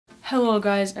Hello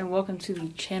guys and welcome to the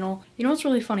channel. You know what's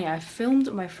really funny? I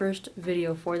filmed my first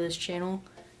video for this channel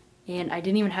and I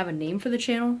didn't even have a name for the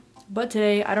channel. But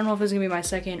today, I don't know if it's gonna be my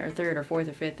second or third or fourth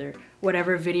or fifth or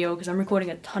whatever video, because I'm recording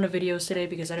a ton of videos today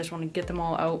because I just want to get them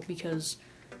all out because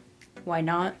why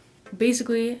not?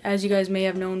 Basically, as you guys may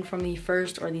have known from the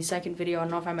first or the second video, I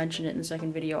don't know if I mentioned it in the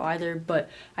second video either, but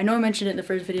I know I mentioned it in the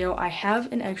first video, I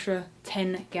have an extra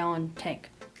 10-gallon tank.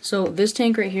 So this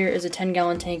tank right here is a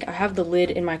 10-gallon tank. I have the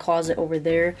lid in my closet over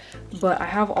there, but I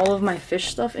have all of my fish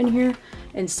stuff in here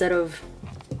instead of,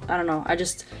 I don't know,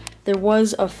 there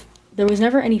was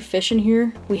never any fish in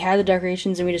here. We had the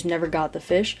decorations and we just never got the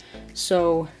fish.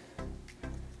 So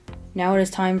now it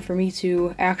is time for me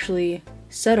to actually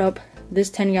set up this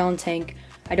 10-gallon tank.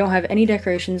 I don't have any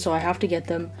decorations, so I have to get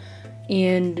them.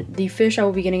 And the fish I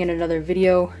will be getting in another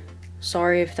video.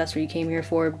 Sorry if that's what you came here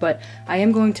for, but I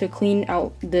am going to clean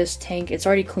out this tank. It's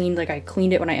already cleaned, like I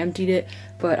cleaned it when I emptied it,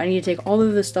 but I need to take all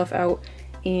of this stuff out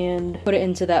and put it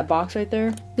into that box right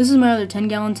there. This is my other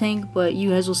 10-gallon tank, but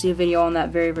you guys will see a video on that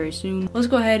very, very soon. Let's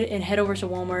go ahead and head over to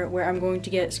Walmart where I'm going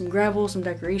to get some gravel, some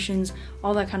decorations,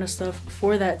 all that kind of stuff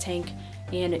for that tank,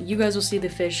 and you guys will see the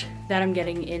fish that I'm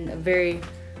getting in a very...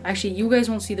 Actually, you guys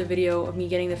won't see the video of me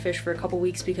getting the fish for a couple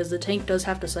weeks because the tank does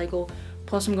have to cycle.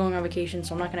 Plus, I'm going on vacation,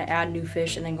 so I'm not going to add new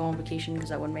fish and then go on vacation because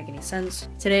that wouldn't make any sense.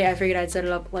 Today, I figured I'd set it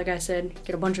up, like I said,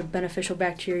 get a bunch of beneficial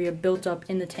bacteria built up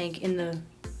in the tank, in the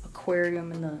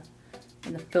aquarium, in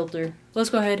the filter.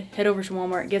 Let's go ahead, head over to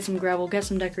Walmart, get some gravel, get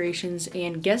some decorations,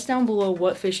 and guess down below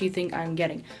what fish you think I'm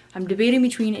getting. I'm debating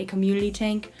between a community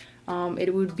tank.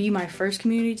 It would be my first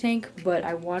community tank, but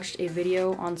I watched a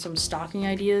video on some stocking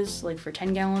ideas, like for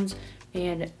 10 gallons,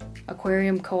 and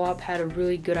Aquarium Co-op had a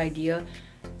really good idea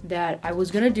that I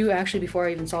was gonna do actually before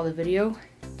I even saw the video,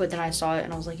 but then I saw it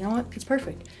and I was like, you know what, it's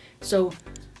perfect. So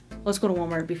let's go to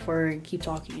Walmart before I keep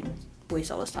talking and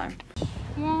waste all this time.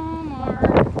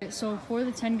 Walmart. Okay, so for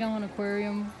the 10-gallon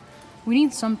aquarium, we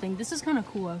need something. This is kind of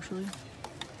cool actually.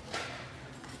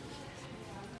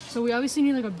 So we obviously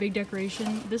need like a big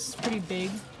decoration. This is pretty big.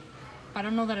 I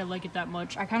don't know that I like it that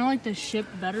much. I kind of like the ship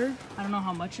better. I don't know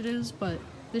how much it is, but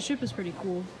the ship is pretty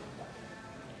cool.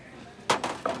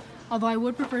 Although I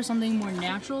would prefer something more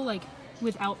natural, like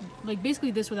without, like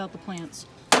basically this without the plants.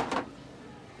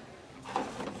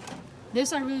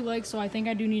 This I really like, so I think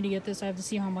I do need to get this. I have to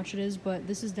see how much it is, but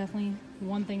this is definitely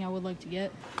one thing I would like to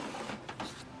get.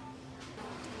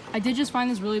 I did just find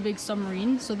this really big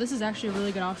submarine, so this is actually a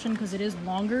really good option because it is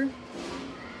longer,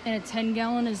 and a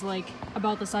 10-gallon is like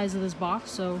about the size of this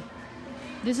box, so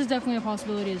this is definitely a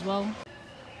possibility as well.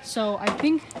 So I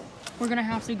think we're gonna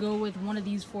have to go with one of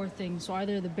these four things. So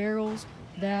either the barrels,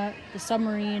 the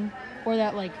submarine, or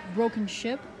that like broken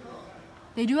ship.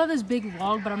 They do have this big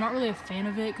log, but I'm not really a fan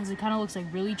of it because it kind of looks like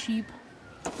really cheap.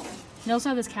 They also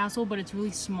have this castle, but it's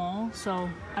really small, so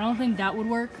I don't think that would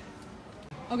work.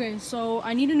 Okay, so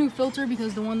I need a new filter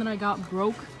because the one that I got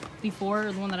broke before,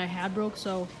 or the one that I had broke,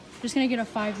 so I'm just gonna get a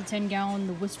 5 to 10 gallon,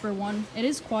 the Whisper one. It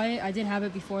is quiet. I did have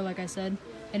it before, like I said,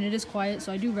 and it is quiet,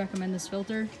 so I do recommend this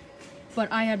filter.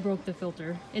 But I had broke the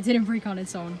filter. It didn't break on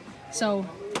its own. So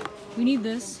we need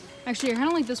this. Actually, I kind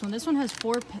of like this one. This one has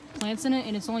 4 plants in it,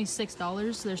 and it's only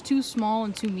 $6. So there's 2 small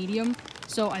and 2 medium.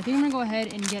 So I think I'm gonna go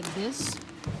ahead and get this.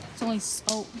 It's only,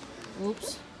 oh,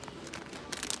 oops.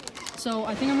 So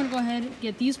I think I'm gonna go ahead and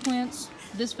get these plants,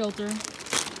 this filter.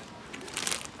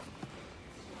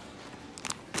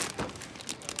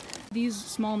 These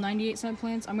small 98-cent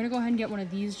plants. I'm gonna go ahead and get one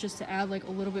of these just to add like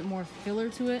a little bit more filler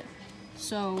to it.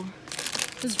 So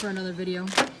this is for another video.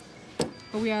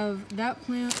 But we have that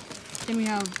plant, then we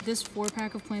have this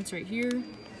 4-pack of plants right here.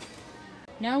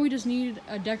 Now we just need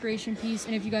a decoration piece,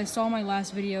 and if you guys saw my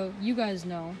last video, you guys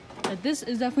know that this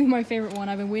is definitely my favorite one.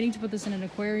 I've been waiting to put this in an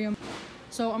aquarium.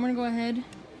 So I'm gonna go ahead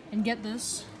and get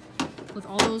this with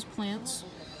all those plants.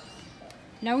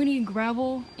 Now we need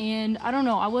gravel, and I don't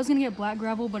know, I was gonna get black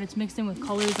gravel, but it's mixed in with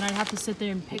colors, and I'd have to sit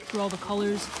there and pick through all the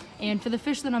colors. And for the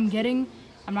fish that I'm getting,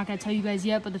 I'm not gonna tell you guys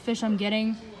yet, but the fish I'm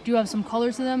getting do have some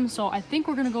color to them, so I think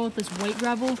we're gonna go with this white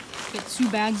gravel. Get 2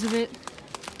 bags of it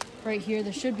right here.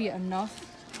 There should be enough.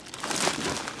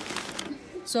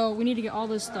 So we need to get all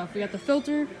this stuff. We got the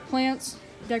filter, plants,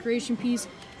 decoration piece,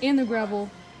 and the gravel.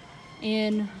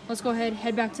 And let's go ahead,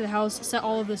 head back to the house, set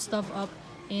all of this stuff up,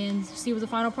 and see what the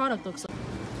final product looks like.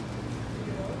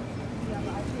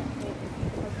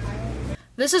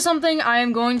 This is something I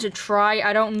am going to try.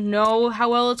 I don't know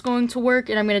how well it's going to work,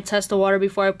 and I'm going to test the water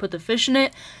before I put the fish in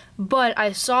it. But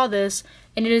I saw this,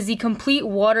 and it is the complete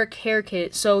water care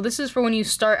kit. So this is for when you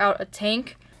start out a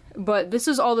tank. But this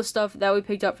is all the stuff that we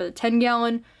picked up for the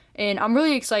 10-gallon, and I'm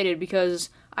really excited because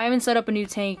I haven't set up a new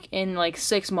tank in like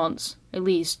 6 months at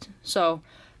least. So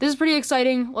this is pretty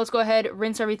exciting. Let's go ahead,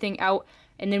 rinse everything out,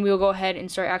 and then we'll go ahead and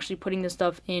start actually putting this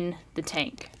stuff in the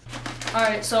tank.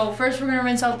 Alright, so first we're gonna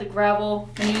rinse out the gravel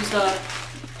and use the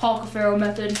CUFFARO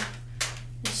method.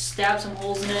 Just stab some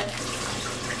holes in it.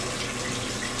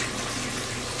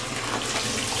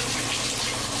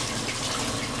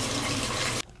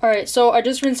 Alright, so I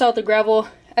just rinsed out the gravel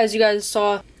as you guys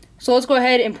saw. So let's go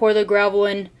ahead and pour the gravel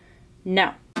in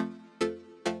now.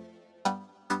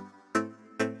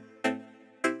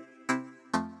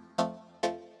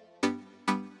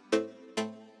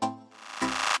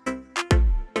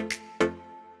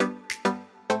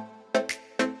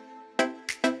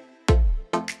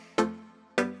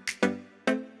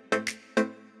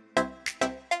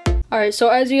 Alright, so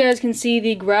as you guys can see,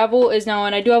 the gravel is now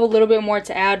in. I do have a little bit more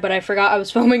to add, but I forgot I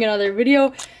was filming another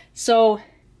video. So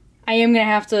I am going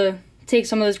to have to take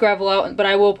some of this gravel out, but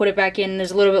I will put it back in.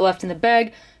 There's a little bit left in the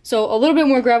bag. So a little bit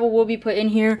more gravel will be put in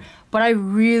here, but I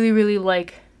really, really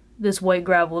like this white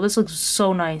gravel. This looks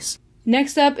so nice.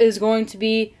 Next step is going to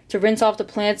be to rinse off the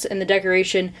plants and the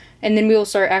decoration, and then we will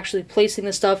start actually placing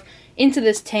the stuff into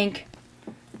this tank.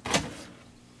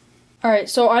 Alright,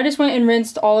 so I just went and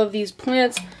rinsed all of these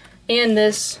plants and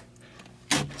this.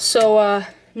 So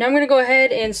now I'm gonna go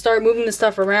ahead and start moving the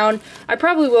stuff around. I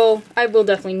will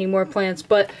definitely need more plants,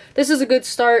 but this is a good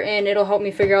start and it'll help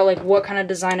me figure out like what kind of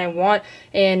design I want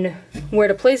and where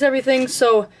to place everything.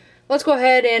 So let's go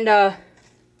ahead and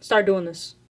start doing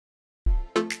this.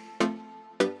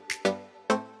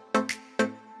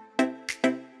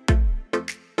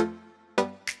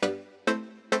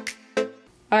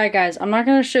 Alright guys, I'm not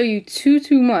gonna show you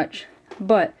too much,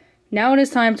 but now it is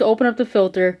time to open up the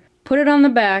filter, put it on the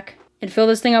back, and fill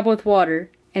this thing up with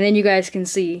water, and then you guys can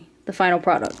see the final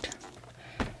product.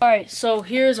 Alright, so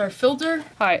here's our filter.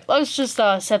 Alright, let's just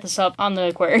set this up on the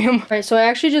aquarium. Alright, so I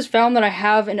actually just found that I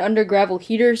have an under gravel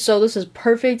heater, so this is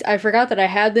perfect. I forgot that I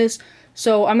had this,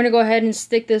 so I'm gonna go ahead and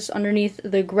stick this underneath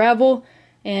the gravel,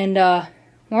 and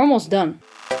we're almost done.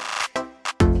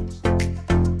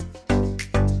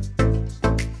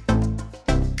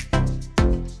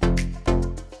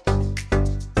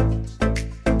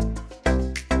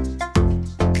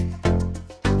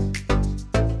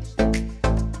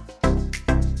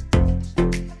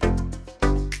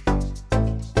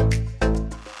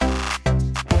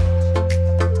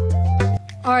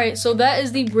 Alright, so that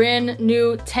is the brand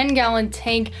new 10-gallon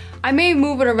tank. I may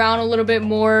move it around a little bit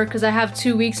more because I have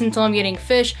 2 weeks until I'm getting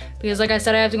fish, because like I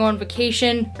said, I have to go on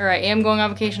vacation, or I am going on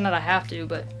vacation, not I have to,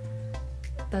 but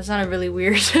that sounded really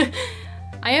weird.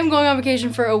 I am going on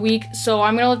vacation for a week, so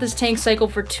I'm gonna let this tank cycle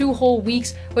for 2 whole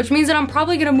weeks, which means that I'm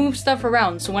probably gonna move stuff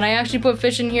around. So when I actually put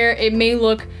fish in here, it may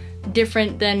look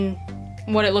different than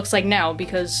what it looks like now,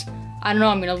 because I don't know,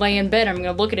 I'm gonna lay in bed, I'm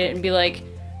gonna look at it and be like,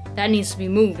 that needs to be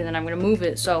moved, and then I'm gonna move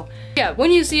it. So yeah, when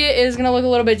you see it, it's gonna look a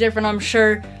little bit different, I'm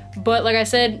sure. But like I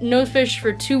said, no fish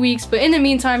for 2 weeks. But in the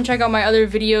meantime, check out my other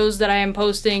videos that I am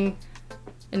posting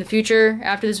in the future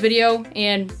after this video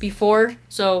and before.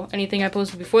 So anything I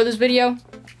posted before this video.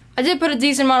 I did put a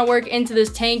decent amount of work into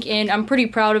this tank, and I'm pretty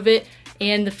proud of it.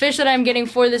 And the fish that I'm getting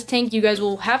for this tank, you guys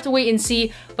will have to wait and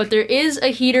see. But there is a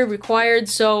heater required,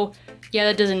 so yeah,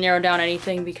 that doesn't narrow down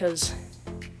anything because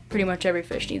pretty much every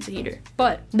fish needs a heater.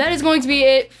 But that is going to be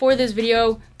it for this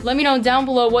video. Let me know down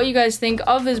below what you guys think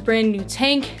of this brand new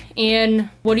tank, and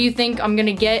what do you think I'm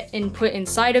gonna get and put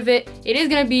inside of it. It is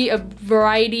gonna be a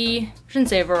variety. I shouldn't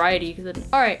say a variety, because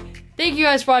alright, thank you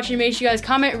guys for watching. Make sure you guys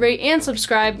comment, rate, and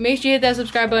subscribe. Make sure you hit that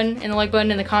subscribe button and the like button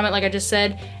and the comment like I just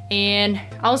said, and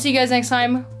I'll see you guys next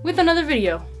time with another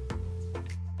video.